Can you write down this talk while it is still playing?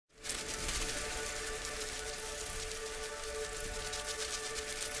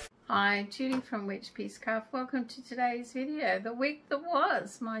Hi, Judy from Witchpeace. Welcome to today's video, the week that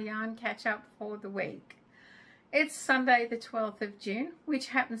was, my yarn catch up for the week. It's Sunday the 12th of June, which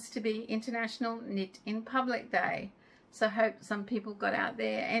happens to be International Knit in Public Day. So I hope some people got out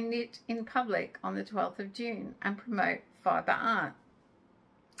there and knit in public on the 12th of June and promote fibre art.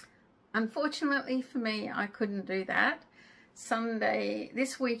 Unfortunately for me, I couldn't do that. Sunday,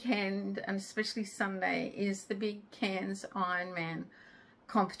 this weekend, and especially Sunday, is the big Cairns Ironman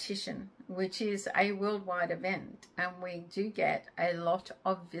competition, which is a worldwide event, and we do get a lot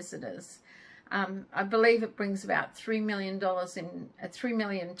of visitors. I believe it brings about $3 million $3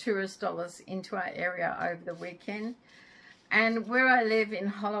 million tourist dollars into our area over the weekend. And where I live in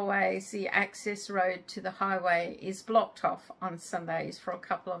Holloway, the access road to the highway is blocked off on Sundays for a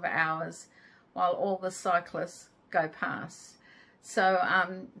couple of hours while all the cyclists go past. So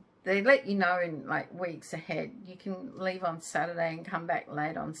they let you know in like weeks ahead. You can leave on Saturday and come back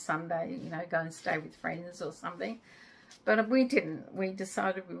late on Sunday, you know, go and stay with friends or something. But we didn't. We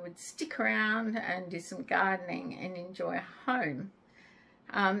decided we would stick around and do some gardening and enjoy home.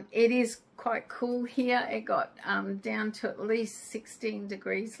 It is quite cool here. It got down to at least 16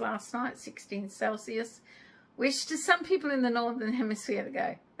 degrees last night, 16 Celsius, which to some people in the Northern Hemisphere they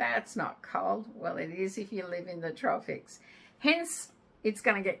go, that's not cold. Well, it is if you live in the tropics. Hence, it's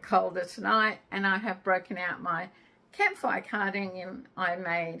going to get colder tonight, and I have broken out my campfire cardigan I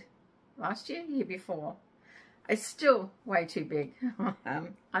made last year, year before. It's still way too big.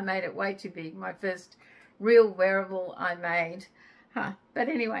 I made it way too big. My first real wearable I made. But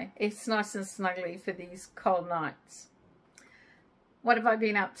anyway, it's nice and snuggly for these cold nights. What have I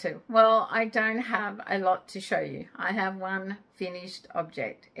been up to? Well, I don't have a lot to show you. I have one finished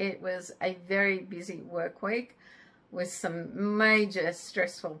object. It was a very busy work week with some major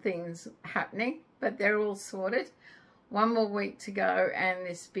stressful things happening, but they're all sorted. One more week to go and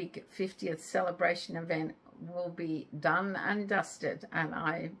this big 50th celebration event will be done and dusted, and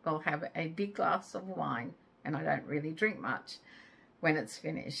I will have a big glass of wine, and I don't really drink much when it's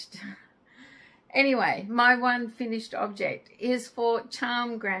finished. Anyway, my one finished object is for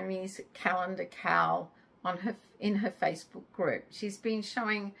Charmed Grammy's Calendar Cal in her Facebook group. She's been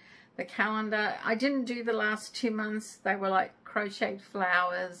showing the calendar. I didn't do the last 2 months. They were like crocheted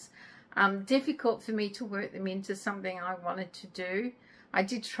flowers. Difficult for me to work them into something I wanted to do. I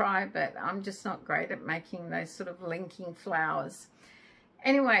did try, but I'm just not great at making those sort of linking flowers.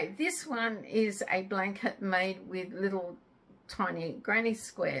 Anyway, this one is a blanket made with little tiny granny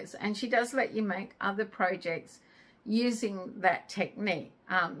squares, and she does let you make other projects using that technique,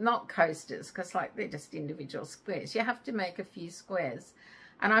 not coasters, because like they're just individual squares. You have to make a few squares.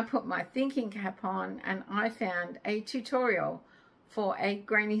 And I put my thinking cap on, and I found a tutorial for a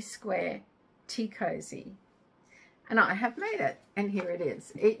granny square tea cozy, and I have made it, and here it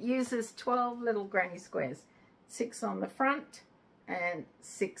is. It uses 12 little granny squares, 6 on the front and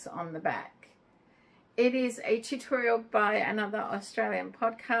 6 on the back. It is a tutorial by another Australian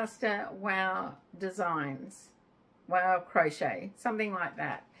podcaster, Wow Designs, Wow Crochet, something like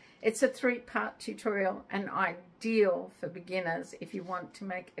that. It's a 3-part tutorial and ideal for beginners if you want to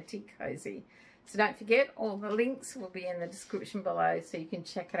make a tea cozy. So don't forget, all the links will be in the description below so you can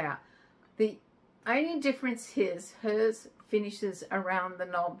check it out. The only difference is hers finishes around the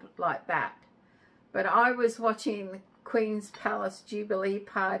knob like that. But I was watching Queen's Palace Jubilee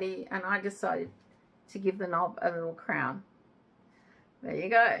Party, and I decided to give the knob a little crown. There you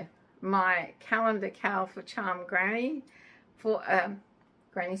go. My calendar cal for Charmed Granny for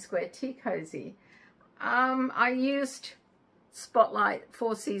Granny Square Tea Cozy. I used Spotlight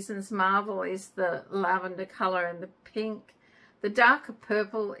 4 Seasons Marvel is the lavender colour and the pink. The darker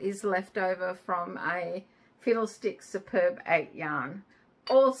purple is left over from a Fiddlestick Superb 8 yarn.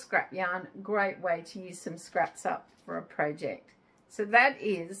 All scrap yarn, great way to use some scraps up for a project. So that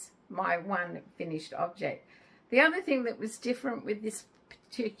is my one finished object. The other thing that was different with this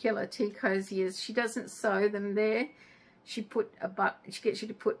particular tea cozy is she doesn't sew them there. She gets you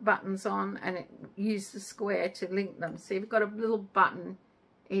to put buttons on, and it uses the square to link them. So you've got a little button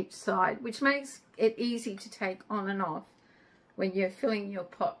each side, which makes it easy to take on and off when you're filling your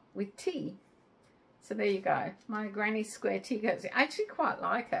pot with tea. So there you go, my granny square tea cozy. I actually quite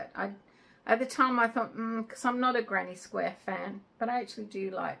like it. At the time I thought, because I'm not a granny square fan, but I actually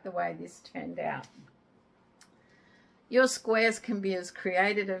do like the way this turned out. Your squares can be as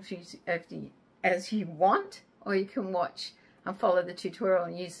creative as you want, or you can watch and follow the tutorial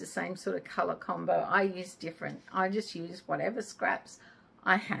and use the same sort of color combo. I use different. I just use whatever scraps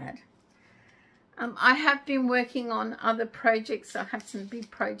I had. I have been working on other projects. I have some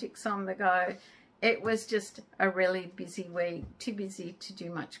big projects on the go. it was just a really busy week, too busy to do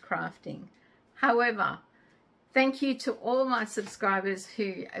much crafting. However, thank you to all my subscribers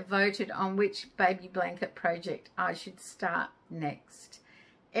who voted on which baby blanket project I should start next.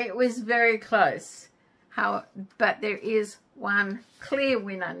 It was very close, but there is one clear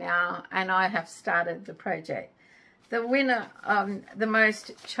winner now, and I have started the project. The winner, the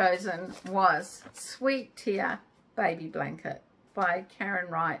most chosen, was Sweet Tear Baby Blanket by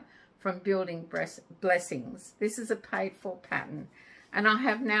Karen Wright from Building Blessings. This is a paid for pattern, and I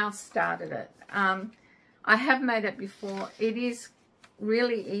have now started it. I have made it before. It is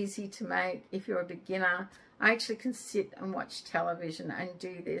really easy to make if you're a beginner. I actually can sit and watch television and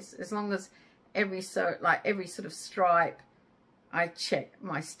do this, as long as every sort of stripe I check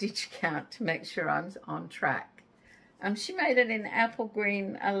my stitch count to make sure I'm on track. She made it in apple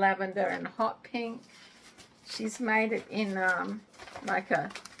green, lavender and hot pink. She's made it in like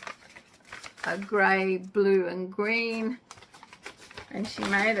a grey, blue and green, and she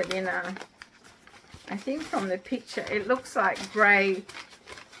made it in a, I think from the picture it looks like grey,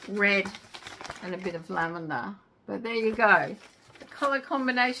 red and a bit of lavender, but there you go. The colour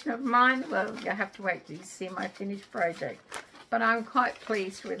combination of mine, well, you have to wait till you see my finished project, but I'm quite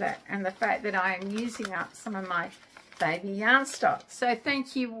pleased with it, and the fact that I am using up some of my baby yarn stock. So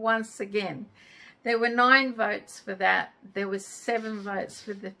thank you once again. There were 9 votes for that. There was 7 votes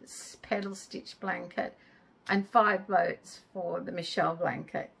for the pedal stitch blanket and 5 votes for the Michelle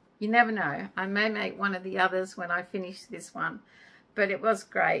blanket. You never know, I may make one of the others when I finish this one, but it was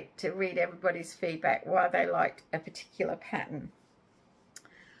great to read everybody's feedback why they liked a particular pattern.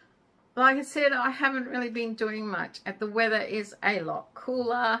 Like I said, I haven't really been doing much. The weather is a lot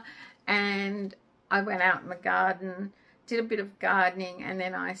cooler, and I went out in the garden, did a bit of gardening, and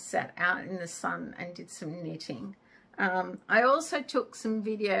then I sat out in the sun and did some knitting. I also took some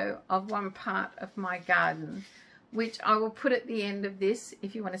video of one part of my garden, which I will put at the end of this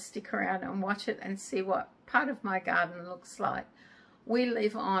if you want to stick around and watch it and see what part of my garden looks like. We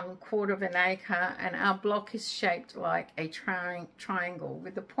live on 1/4 acre, and our block is shaped like a triangle,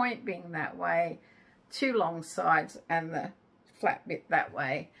 with the point being that way, 2 long sides and the flat bit that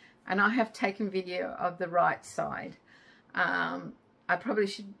way. And I have taken video of the right side. I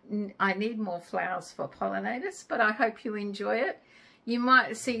need more flowers for pollinators, but I hope you enjoy it. You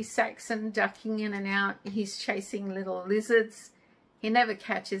might see Saxon ducking in and out. He's chasing little lizards. He never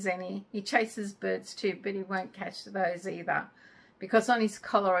catches any. He chases birds too, but he won't catch those either, because on his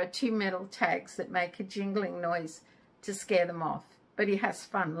collar are 2 metal tags that make a jingling noise to scare them off. But he has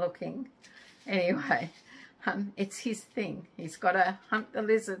fun looking. Anyway, it's his thing. He's got to hunt the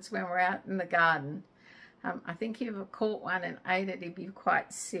lizards when we're out in the garden. I think if he ever caught one and ate it, he'd be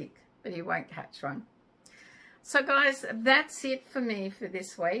quite sick, but he won't catch one. So guys, that's it for me for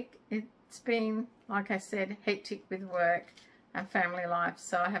this week. It's been, like I said, hectic with work and family life,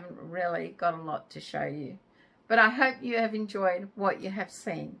 so I haven't really got a lot to show you. But I hope you have enjoyed what you have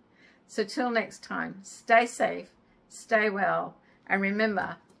seen. So till next time, stay safe, stay well, and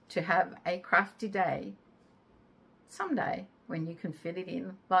remember to have a crafty day someday when you can fit it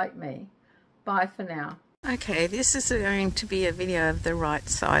in like me. Bye for now. Okay, this is going to be a video of the right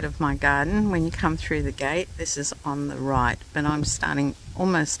side of my garden. When you come through the gate, this is on the right, but I'm starting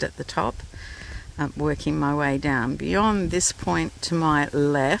almost at the top, working my way down. Beyond this point to my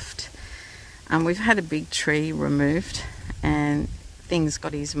left, we've had a big tree removed, and things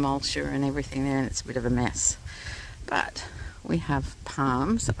got his mulcher and everything there, and it's a bit of a mess. But we have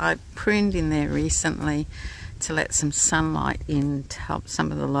palms. I pruned in there recently to let some sunlight in to help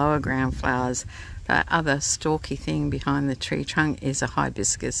some of the lower ground flowers. The other stalky thing behind the tree trunk is a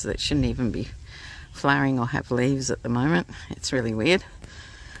hibiscus that shouldn't even be flowering or have leaves at the moment. It's really weird.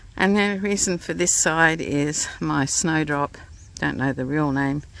 And the reason for this side is my snowdrop, don't know the real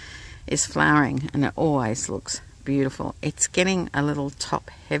name, is flowering, and it always looks beautiful. It's getting a little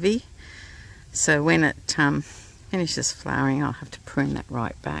top heavy, so when it finishes flowering, I'll have to prune that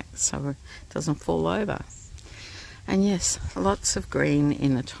right back so it doesn't fall over. And yes, lots of green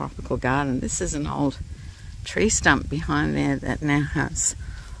in a tropical garden. This is an old tree stump behind there that now has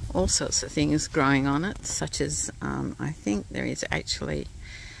all sorts of things growing on it, such as I think there is actually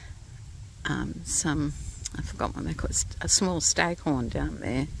some, I forgot what they call it, a small staghorn down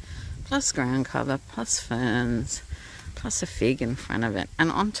there, plus ground cover, plus ferns, plus a fig in front of it,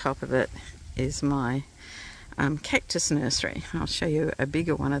 and on top of it is my cactus nursery. I'll show you a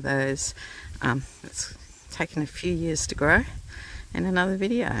bigger one of those. It's taken a few years to grow in another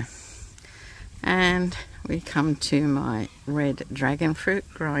video. And we come to my red dragon fruit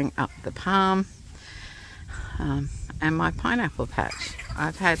growing up the palm, and my pineapple patch.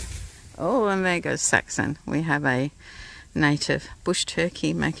 I've had Oh, and there goes Saxon. We have a native bush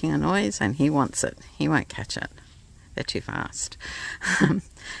turkey making a noise, and he wants it. He won't catch it. They're too fast.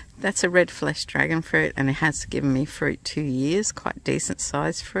 That's a red flesh dragon fruit, and it has given me fruit 2 years, quite decent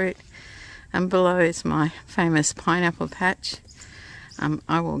sized fruit. And below is my famous pineapple patch.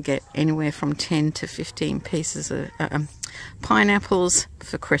 I will get anywhere from 10 to 15 pieces of pineapples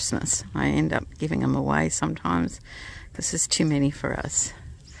for Christmas. I end up giving them away sometimes because there's too many for us.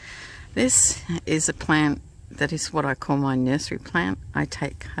 This is a plant that is what I call my nursery plant. I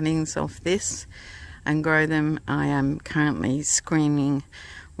take cuttings off this and grow them. I am currently screening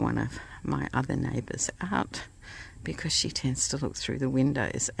one of my other neighbours out because she tends to look through the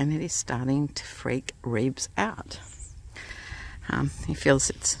windows, and it is starting to freak Reeves out. He feels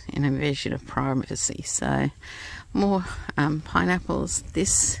it's an invasion of privacy. So more pineapples.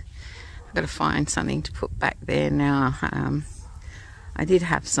 This, I've got to find something to put back there now. I did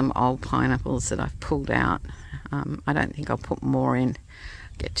have some old pineapples that I've pulled out. I don't think I'll put more in.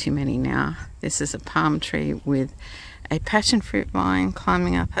 Get too many now. This is a palm tree with a passion fruit vine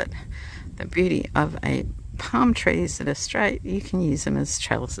climbing up it. The beauty of a palm trees that are straight, you can use them as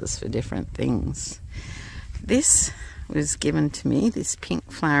trellises for different things. This was given to me, this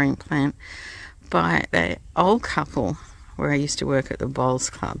pink flowering plant, by an old couple where I used to work at the Bowls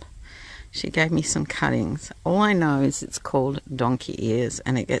Club. She gave me some cuttings. All I know is it's called donkey ears,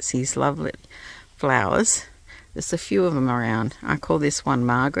 and it gets these lovely flowers. There's a few of them around. I call this one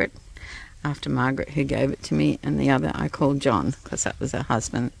Margaret, after Margaret who gave it to me, and the other I call John because that was her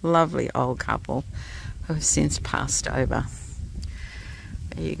husband. Lovely old couple who have since passed over.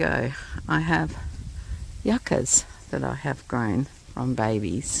 There you go. I have yuccas that I have grown from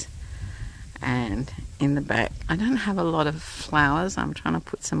babies, and in the back I don't have a lot of flowers. I'm trying to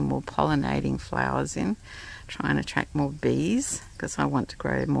put some more pollinating flowers in, trying to attract more bees because I want to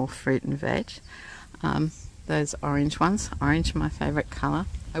grow more fruit and veg. Those orange ones, orange my favorite color.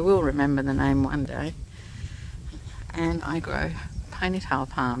 I will remember the name one day. And I grow ponytail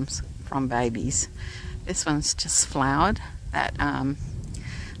palms from babies. This one's just flowered. That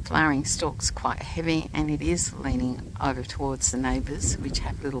flowering stalk's quite heavy, and it is leaning over towards the neighbours which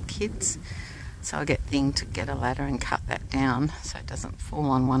have little kids. So I get thing to get a ladder and cut that down so it doesn't fall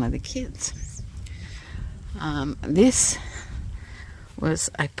on one of the kids. This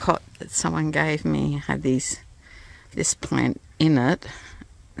was a pot that someone gave me. It had this plant in it.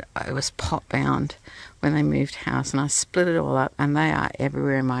 It was pot bound when they moved house, and I split it all up, and they are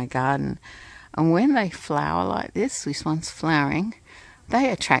everywhere in my garden. And when they flower like this one's flowering, they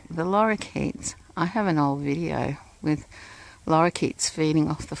attract the lorikeets. I have an old video with lorikeets feeding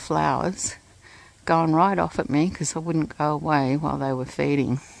off the flowers, going right off at me because I wouldn't go away while they were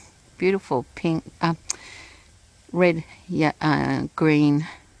feeding. Beautiful pink, red, green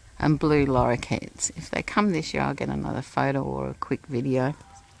and blue lorikeets. If they come this year, I'll get another photo or a quick video.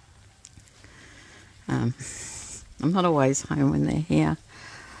 I'm not always home when they're here.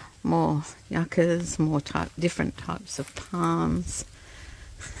 More yuccas, more different types of palms.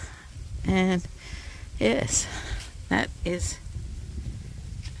 And yes, that is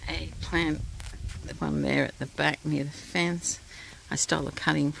a plant, the one there at the back near the fence. I stole a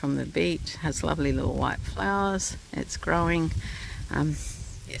cutting from the beach. It has lovely little white flowers. It's growing.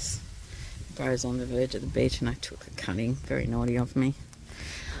 Yes, it grows on the verge of the beach, and I took a cutting. Very naughty of me.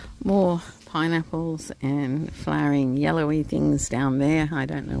 More pineapples and flowering yellowy things down there. I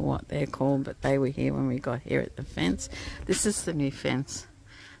don't know what they're called, but they were here when we got here at the fence. This is the new fence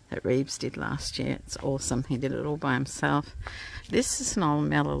that Reeves did last year. It's awesome. He did it all by himself. This is an old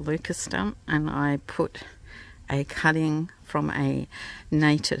melaleuca stump, and I put a cutting from a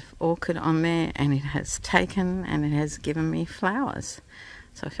native orchid on there, and it has taken and it has given me flowers.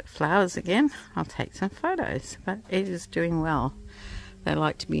 So if it flowers again, I'll take some photos, but it is doing well. They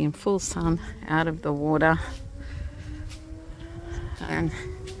like to be in full sun, out of the water. And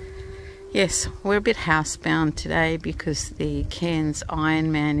yes, we're a bit housebound today because the Cairns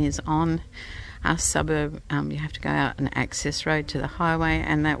Ironman is on. Our suburb, you have to go out an access road to the highway,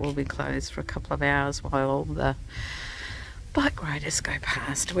 and that will be closed for a couple of hours while all the bike riders go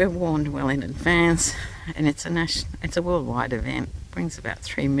past. We're warned well in advance, and it's a worldwide event. It brings about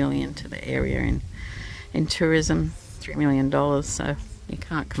 $3 million to the area in tourism, $3 million, so you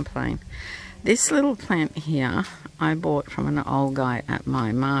can't complain. This little plant here I bought from an old guy at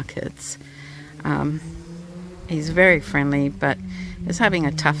my markets. He's very friendly, but he was having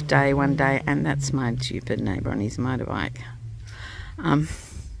a tough day one day, and that's my stupid neighbour on his motorbike.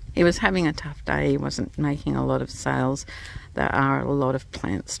 He was having a tough day. He wasn't making a lot of sales. There are a lot of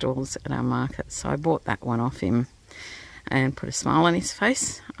plant stalls at our market, so I bought that one off him. and put a smile on his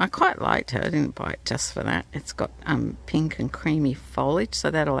face. I quite liked it. I didn't buy it just for that. It's got pink and creamy foliage,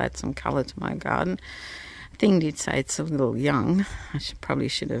 so that'll add some colour to my garden. Thing did say it's a little young. I probably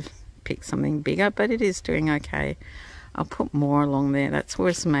should have picked something bigger, but it is doing okay. I'll put more along there. That's where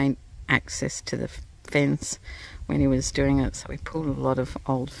it's made access to the fence when he was doing it, so we pulled a lot of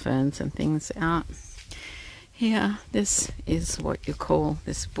old ferns and things out. Here, this is what you call,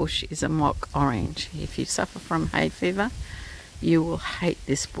 this bush is a mock orange. If you suffer from hay fever, you will hate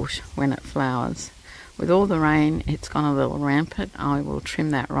this bush when it flowers. With all the rain, it's gone a little rampant. I will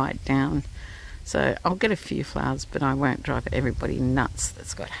trim that right down. So I'll get a few flowers, but I won't drive everybody nuts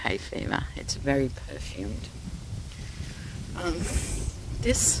that's got hay fever. It's very perfumed.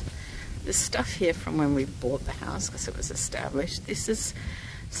 This stuff here from when we bought the house, because it was established, this is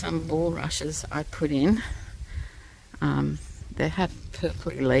some bulrushes I put in. They have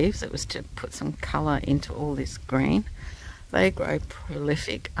purpley leaves. It was to put some colour into all this green. They grow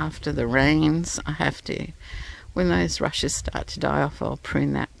prolific after the rains. I have to, when those rushes start to die off, I'll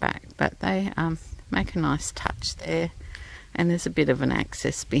prune that back. But they make a nice touch there. And there's a bit of an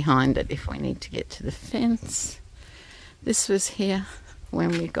access behind it if we need to get to the fence. This was here when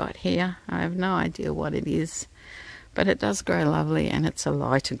we got here. I have no idea what it is, but it does grow lovely, and it's a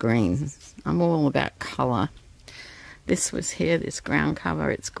lighter green. I'm all about colour. This was here, this ground cover.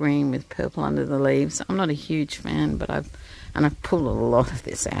 It's green with purple under the leaves. I'm not a huge fan, but I've pulled a lot of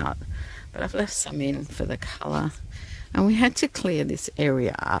this out, but I've left some in for the colour. And we had to clear this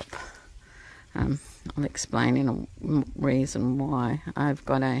area up. I'll explain in a reason why. I've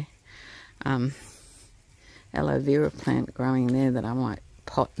got a aloe vera plant growing there that I might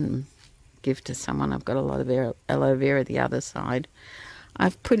pot and give to someone. I've got a lot of aloe vera the other side.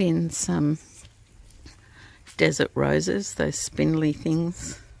 I've put in some desert roses, those spindly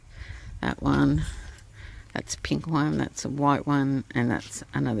things. That one, that's a pink one, that's a white one, and that's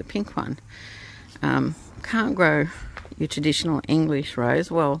another pink one. Can't grow your traditional English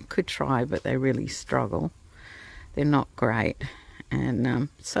rose. Well, could try, but they really struggle. They're not great. And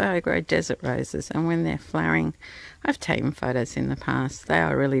so I grow desert roses, and when they're flowering, I've taken photos in the past. They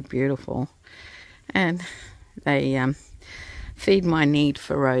are really beautiful, and they feed my need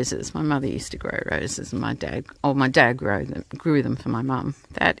for roses. My mother used to grow roses, and my dad grew them for my mum.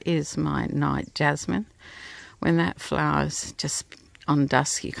 That is my night jasmine. When that flowers, just on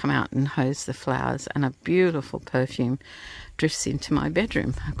dusk, you come out and hose the flowers, and a beautiful perfume drifts into my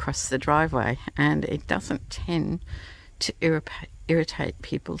bedroom across the driveway, and it doesn't tend to irritate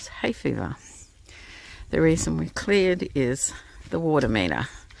people's hay fever. The reason we cleared is the water meter.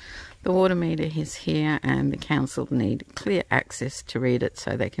 The water meter is here, and the council need clear access to read it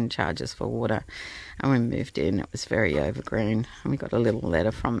so they can charge us for water. And when we moved in, it was very overgrown, and we got a little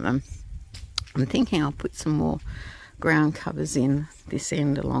letter from them. I'm thinking I'll put some more ground covers in this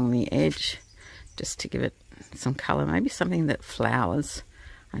end along the edge, just to give it some colour, maybe something that flowers.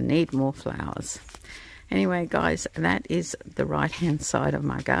 I need more flowers. Anyway, guys, that is the right hand side of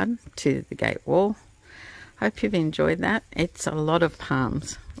my garden to the gate wall. Hope you've enjoyed that. It's a lot of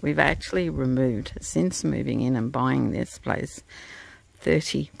palms. We've actually removed, since moving in and buying this place,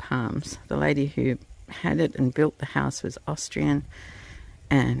 30 palms. The lady who had it and built the house was Austrian,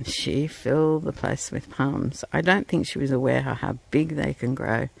 and she filled the place with palms. I don't think she was aware of how big they can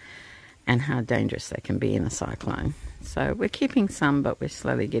grow and how dangerous they can be in a cyclone. So we're keeping some, but we're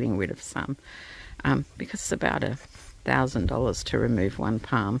slowly getting rid of some, because it's about $1,000 to remove one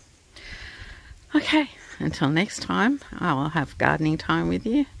palm. Okay, until next time, I'll have gardening time with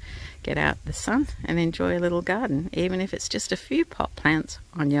you. Get out the sun and enjoy a little garden, even if it's just a few pot plants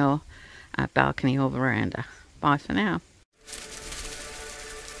on your balcony or veranda. Bye for now.